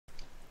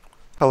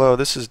Hello,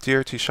 this is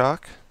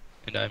drtshock,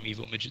 And I'm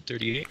Evil Midget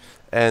 38.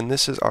 and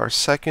this is our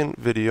second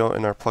video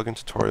in our plugin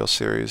tutorial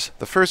series.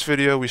 The first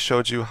video we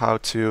showed you how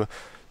to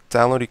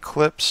download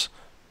Eclipse,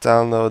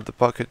 download the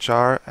bucket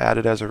jar, add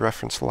it as a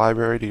reference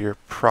library to your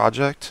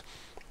project,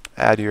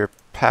 add your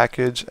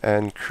package,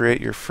 and create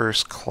your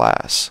first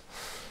class.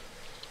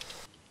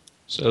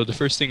 So the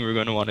first thing we're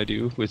going to want to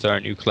do with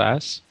our new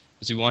class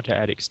is we want to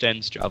add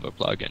extends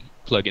JavaPlugin.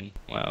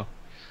 Wow.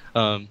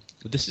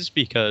 This is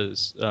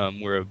because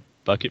we're a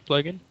bucket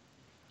plugin.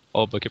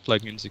 All bucket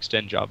plugins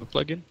extend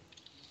JavaPlugin.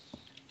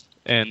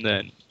 And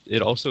then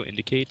it also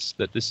indicates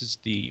that this is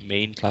the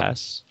main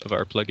class of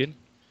our plugin.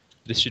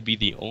 This should be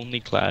the only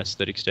class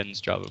that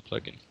extends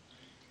JavaPlugin.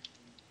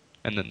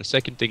 And then the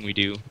second thing we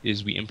do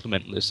is we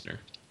implement listener.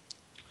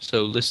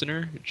 So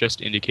listener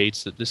just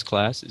indicates that this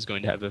class is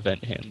going to have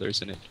event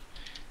handlers in it.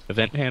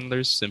 Event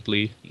handlers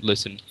simply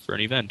listen for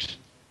an event.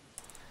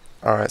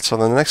 Alright, so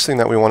the next thing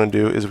that we want to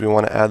do is we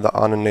want to add the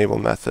onEnable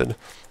method.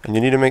 And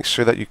you need to make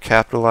sure that you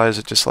capitalize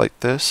it just like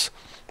this.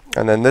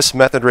 And then this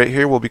method right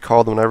here will be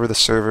called whenever the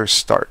server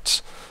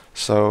starts.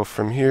 So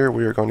from here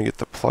we are going to get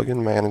the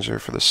plugin manager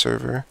for the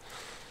server.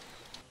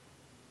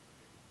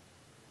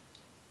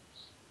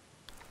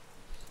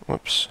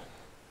 Whoops.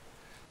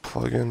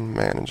 Plugin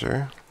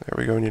manager. There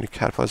we go, we need to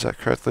capitalize that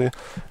correctly.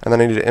 And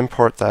then I need to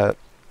import that.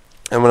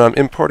 And when I'm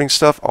importing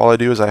stuff, all I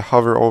do is I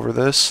hover over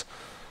this,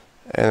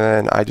 and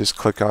then I just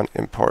click on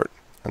import.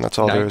 And that's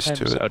all there is to 9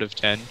 times it. out of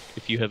 10,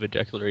 if you have a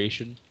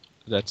declaration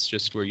that's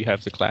just where you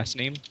have the class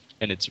name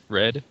and it's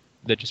red,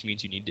 that just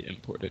means you need to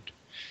import it.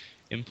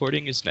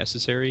 Importing is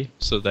necessary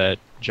so that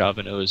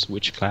Java knows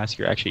which class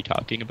you're actually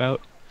talking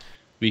about,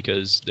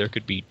 because there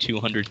could be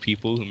 200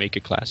 people who make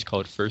a class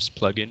called first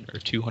plugin or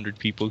 200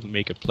 people who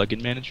make a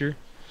plugin manager,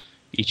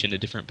 each in a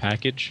different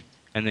package,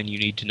 and then you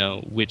need to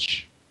know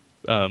which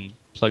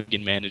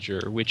plugin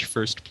manager or which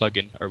first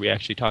plugin are we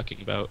actually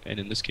talking about, and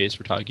in this case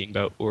we're talking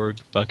about org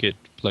bucket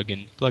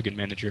plugin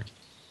manager.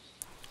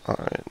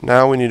 Alright,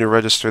 now we need to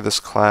register this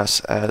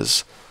class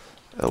as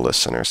a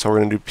listener. So we're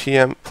going to do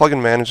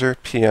plugin manager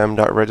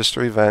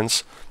pm.register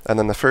events, and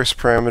then the first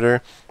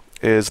parameter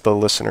is the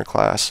listener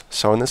class.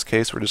 So in this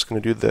case we're just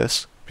going to do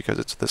this because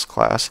it's this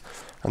class,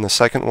 and the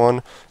second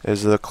one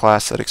is the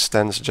class that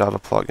extends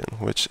JavaPlugin,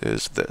 which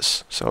is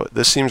this. So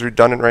this seems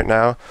redundant right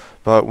now,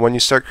 but when you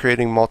start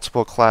creating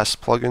multiple class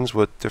plugins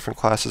with different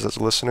classes as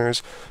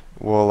listeners,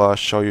 we'll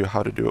show you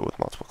how to do it with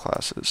multiple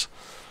classes.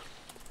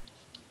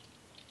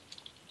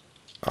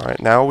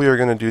 Alright, now we are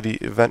going to do the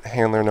event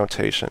handler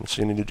notation.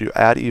 So you need to do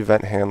add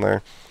event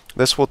handler.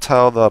 This will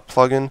tell the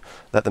plugin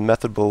that the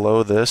method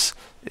below this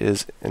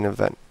is an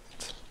event.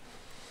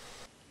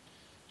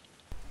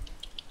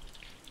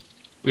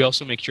 We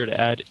also make sure to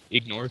add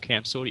ignore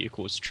cancelled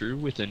equals true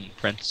within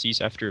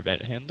parentheses after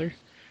event handler.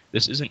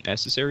 This isn't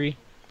necessary,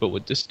 but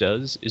what this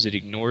does is it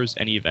ignores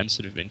any events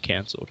that have been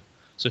cancelled.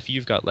 So if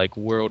you've got like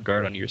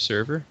WorldGuard on your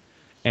server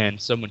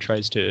and someone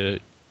tries to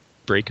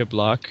break a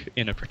block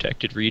in a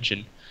protected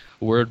region,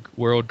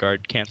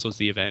 WorldGuard cancels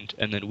the event,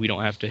 and then we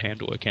don't have to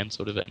handle a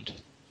cancelled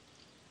event.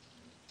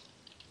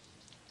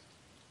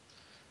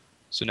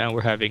 So now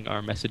we're having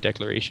our method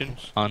declaration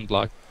on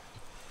block.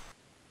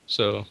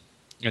 So,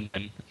 and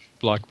then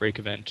block break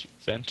event.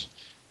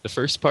 The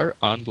first part,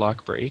 on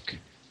block break,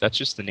 that's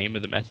just the name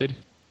of the method.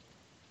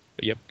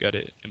 Yep, got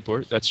it.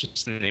 Import. That's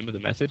just the name of the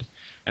method,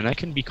 and that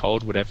can be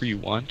called whatever you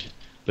want.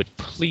 But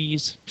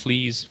please,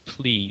 please,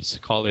 please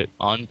call it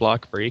on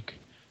block break,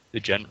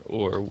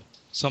 or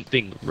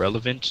something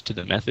relevant to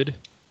the method.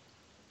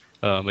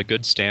 A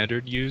good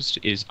standard used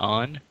is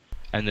on,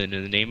 and then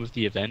in the name of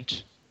the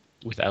event,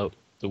 without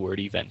the word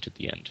event at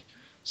the end.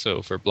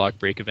 So for block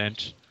break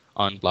event,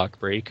 on block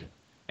break,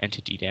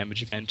 entity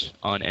damage event,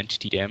 on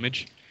entity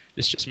damage.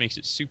 This just makes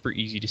it super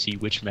easy to see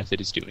which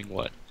method is doing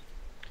what.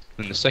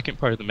 Then the second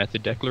part of the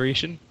method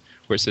declaration,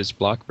 where it says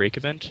block break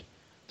event,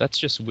 that's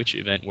just which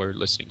event we're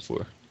listening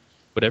for.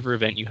 Whatever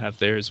event you have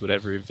there is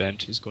whatever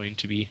event is going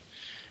to be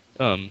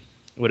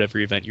whatever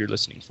event you're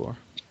listening for.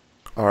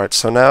 Alright,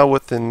 so now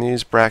within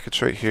these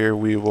brackets right here,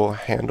 we will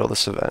handle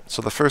this event.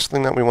 So the first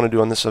thing that we want to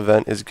do on this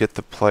event is get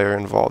the player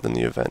involved in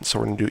the event. So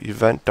we're going to do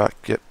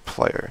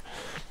event.getPlayer.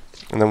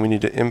 And then we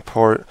need to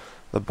import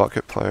the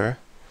bucket player.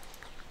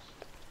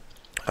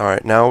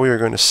 Alright, now we are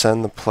going to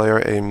send the player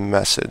a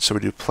message. So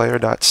we do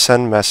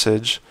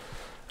player.sendMessage,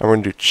 and we're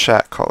going to do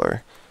chat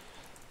color.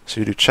 So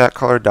you do chat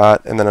color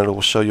dot, and then it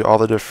will show you all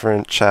the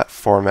different chat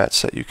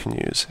formats that you can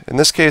use. In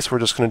this case, we're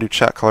just going to do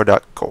chat color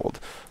dot gold.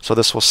 So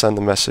this will send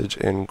the message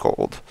in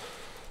gold.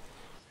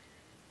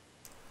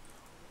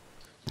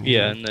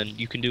 Yeah, and then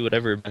you can do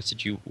whatever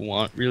message you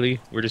want, really.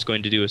 We're just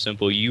going to do a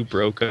simple you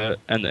broke a,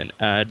 and then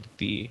add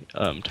the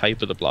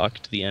type of the block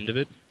to the end of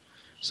it.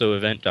 So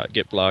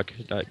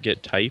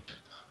event.getBlock.getType.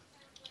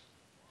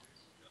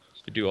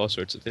 You could do all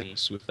sorts of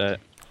things with that.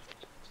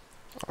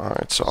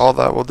 Alright, so all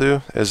that will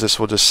do is this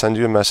will just send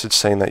you a message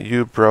saying that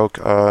you broke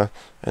and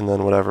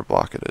then whatever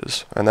block it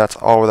is. And that's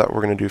all that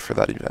we're going to do for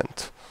that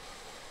event.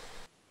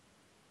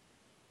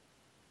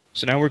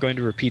 So now we're going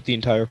to repeat the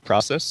entire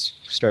process.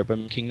 Start by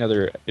making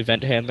another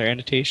event handler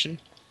annotation,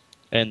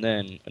 and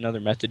then another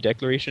method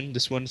declaration.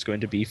 This one is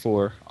going to be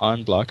for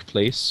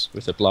onBlockPlace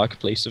with a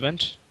blockPlace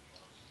event,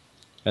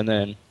 and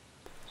then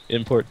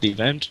import the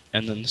event,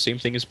 and then the same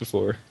thing as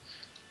before.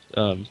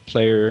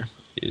 Player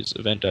is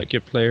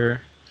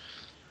event.getPlayer,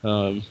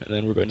 and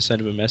then we're going to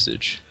send him a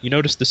message. You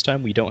notice this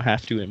time we don't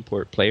have to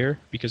import player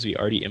because we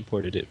already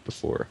imported it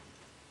before.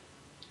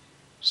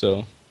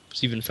 So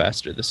it's even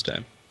faster this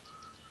time.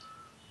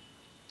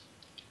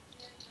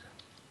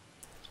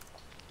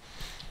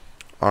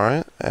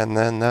 Alright, and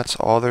then that's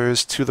all there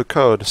is to the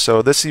code.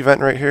 So this event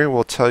right here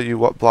will tell you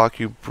what block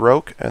you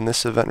broke, and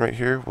this event right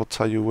here will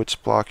tell you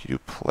which block you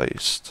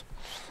placed.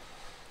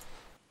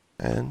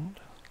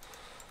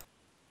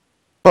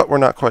 But we're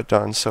not quite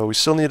done, so we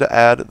still need to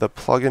add the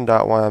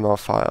plugin.yml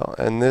file,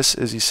 and this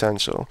is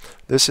essential.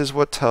 This is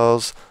what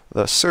tells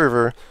the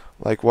server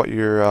like what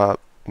your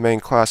main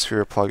class for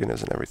your plugin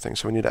is and everything.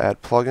 So we need to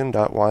add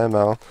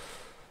plugin.yml,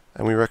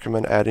 and we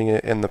recommend adding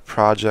it in the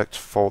project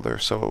folder,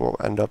 so it will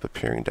end up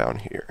appearing down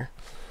here.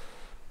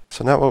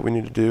 So now what we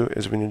need to do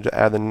is we need to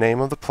add the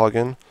name of the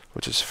plugin,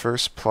 which is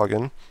first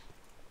plugin.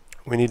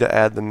 We need to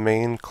add the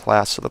main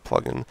class of the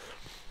plugin.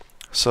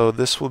 So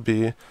this will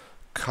be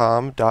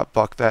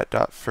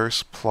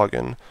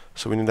com.buckThat.firstPlugin.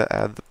 So we need to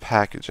add the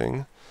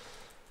packaging,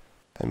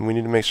 and we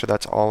need to make sure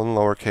that's all in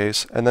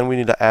lowercase, and then we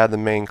need to add the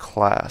main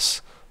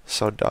class.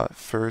 So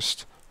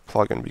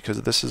 .firstPlugin,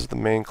 because this is the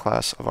main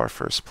class of our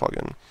first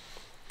plugin.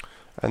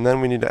 And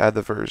then we need to add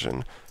the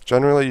version.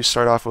 Generally you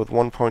start off with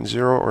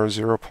 1.0 or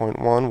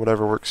 0.1,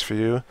 whatever works for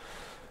you.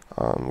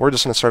 We're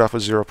just going to start off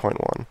with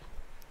 0.1,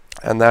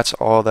 and that's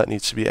all that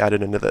needs to be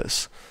added into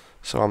this.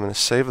 So I'm going to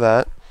save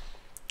that,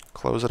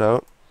 close it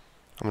out.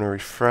 I'm going to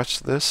refresh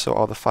this so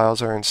all the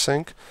files are in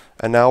sync,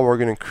 and now we're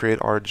going to create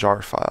our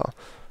jar file.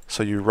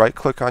 So you right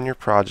click on your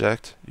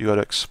project, you go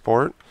to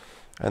export,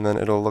 and then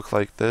it'll look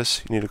like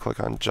this. You need to click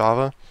on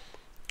Java,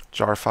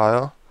 jar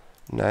file,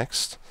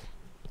 next,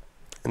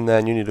 and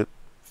then you need to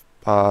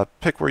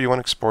pick where you want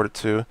to export it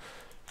to,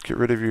 get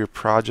rid of your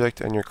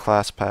project and your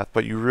class path,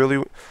 but you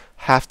really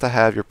have to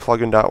have your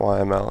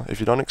plugin.yml.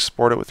 If you don't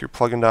export it with your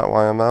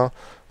plugin.yml,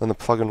 then the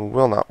plugin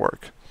will not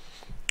work.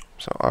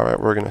 So alright,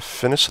 we're going to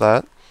finish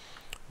that.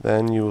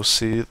 Then you will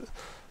see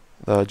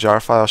the jar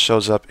file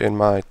shows up in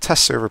my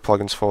test server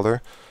plugins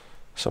folder.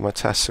 So my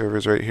test server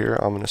is right here.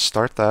 I'm going to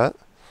start that.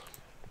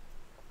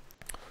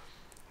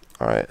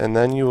 Alright, and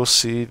then you will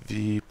see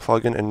the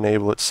plugin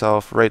enable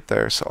itself right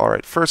there. So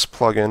alright, first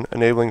plugin,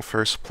 enabling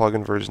first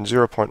plugin version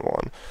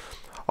 0.1.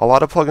 A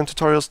lot of plugin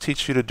tutorials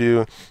teach you to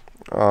do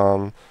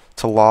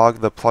to log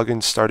the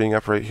plugin starting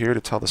up right here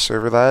to tell the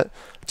server that.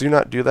 Do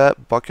not do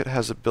that. Bukkit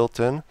has it built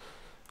in.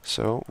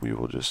 So we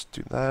will just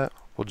do that.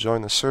 We'll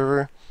join the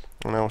server,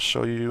 and I will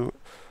show you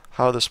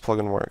how this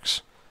plugin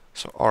works.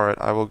 So alright,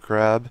 I will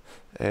grab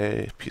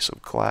a piece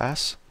of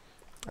glass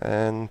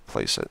and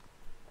place it.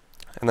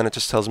 And then it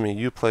just tells me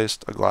you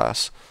placed a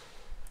glass,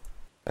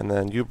 and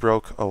then you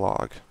broke a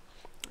log.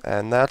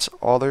 And that's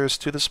all there is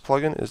to this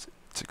plugin. It's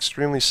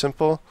extremely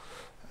simple,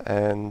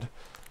 and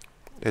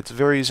it's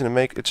very easy to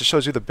make. It just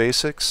shows you the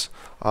basics.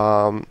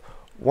 One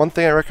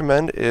thing I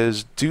recommend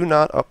is do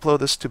not upload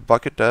this to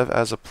Bukkit Dev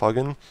as a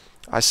plugin.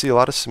 I see a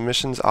lot of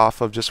submissions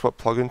off of just what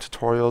plugin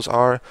tutorials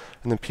are,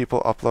 and then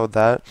people upload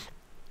that.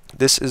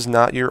 This is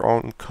not your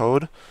own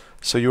code,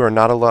 so you are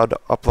not allowed to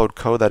upload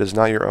code that is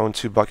not your own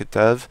to Bukkit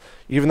Dev.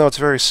 Even though it's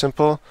very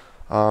simple,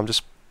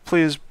 just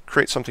please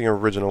create something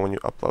original when you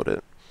upload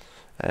it.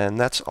 And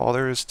that's all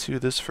there is to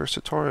this first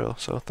tutorial,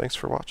 so thanks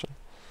for watching.